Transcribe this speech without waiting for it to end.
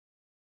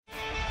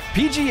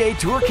PGA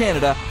Tour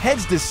Canada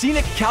heads to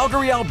scenic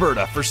Calgary,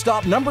 Alberta for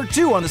stop number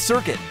 2 on the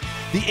circuit,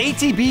 the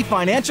ATB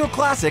Financial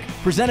Classic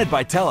presented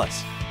by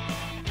Talons.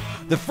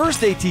 The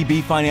first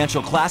ATB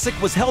Financial Classic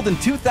was held in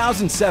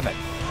 2007,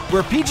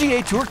 where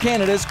PGA Tour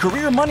Canada's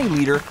career money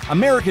leader,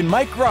 American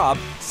Mike Grob,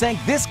 sank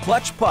this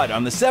clutch putt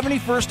on the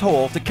 71st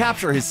hole to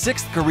capture his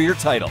 6th career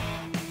title.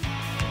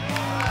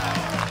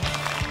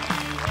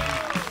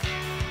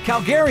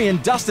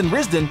 Calgarian Dustin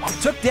Risden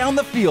took down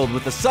the field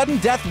with a sudden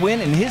death win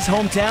in his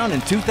hometown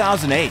in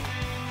 2008.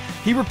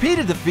 He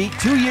repeated the feat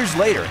 2 years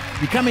later,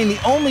 becoming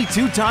the only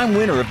 2-time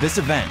winner of this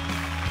event.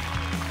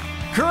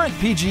 Current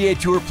PGA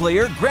Tour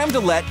player Graham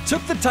Dillette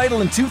took the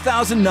title in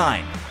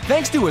 2009,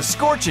 thanks to a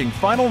scorching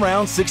final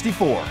round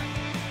 64.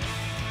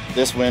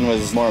 This win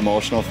was more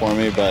emotional for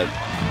me, but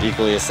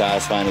equally as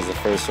satisfying as the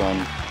first one.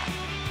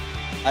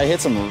 I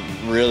hit some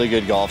really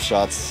good golf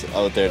shots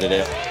out there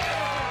today.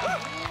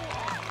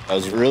 I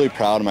was really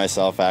proud of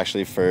myself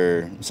actually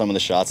for some of the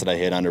shots that I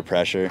hit under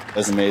pressure. It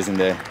was an amazing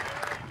day.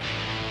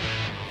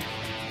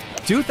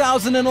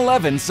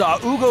 2011 saw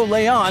Hugo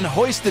Leon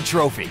hoist the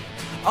trophy.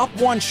 Up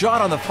one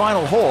shot on the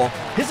final hole,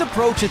 his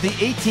approach at the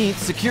 18th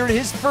secured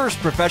his first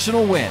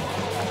professional win.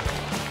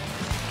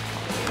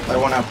 I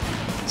want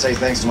to say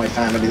thanks to my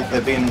family.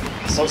 They've been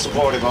so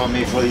supportive of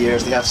me for the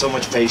years. They have so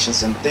much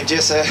patience, and they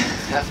just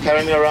have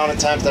carried me around in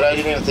times that I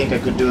didn't even think I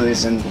could do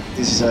this, and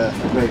this is a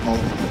great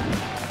moment.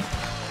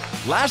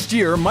 Last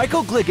year,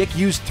 Michael Gligic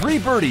used 3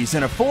 birdies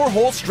in a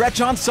 4-hole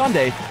stretch on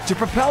Sunday to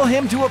propel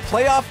him to a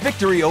playoff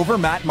victory over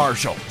Matt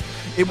Marshall.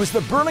 It was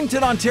the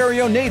Burlington,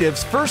 Ontario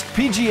native's first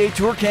PGA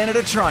Tour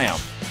Canada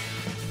triumph.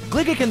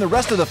 Gligic and the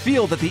rest of the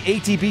field at the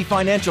ATB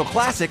Financial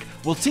Classic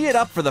will tee it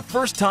up for the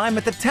first time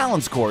at the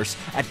Talons Course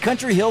at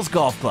Country Hills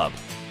Golf Club.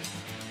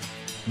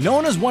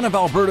 Known as one of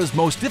Alberta's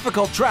most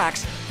difficult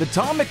tracks, the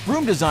Tom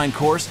McBroom design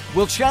course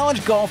will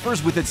challenge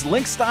golfers with its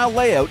link-style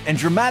layout and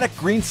dramatic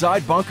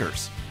greenside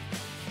bunkers.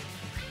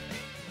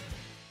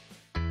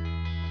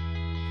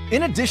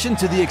 In addition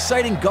to the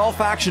exciting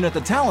golf action at the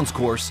Talons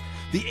Course,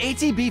 the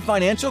ATB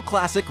Financial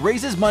Classic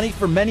raises money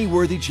for many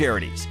worthy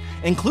charities,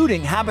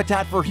 including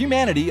Habitat for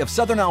Humanity of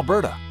Southern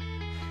Alberta.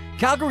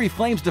 Calgary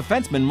Flames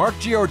defenseman Mark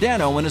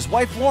Giordano and his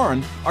wife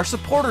Lauren are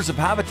supporters of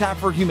Habitat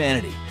for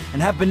Humanity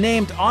and have been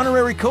named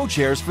honorary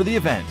co-chairs for the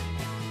event.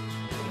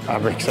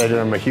 I'm excited.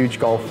 I'm a huge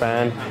golf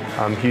fan.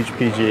 I'm a huge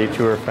PGA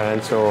Tour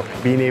fan, so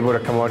being able to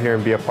come out here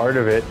and be a part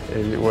of it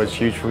was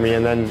huge for me.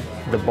 And then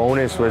the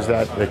bonus was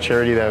that the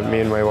charity that me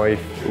and my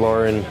wife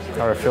Lauren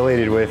are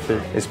affiliated with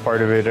is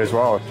part of it as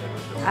well.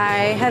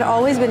 I had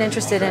always been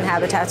interested in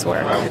Habitat's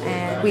work,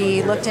 and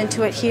we looked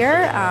into it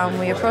here.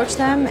 We approached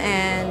them,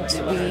 and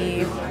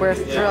we were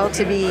thrilled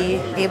to be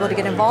able to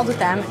get involved with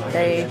them.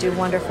 They do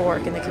wonderful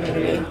work in the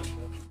community.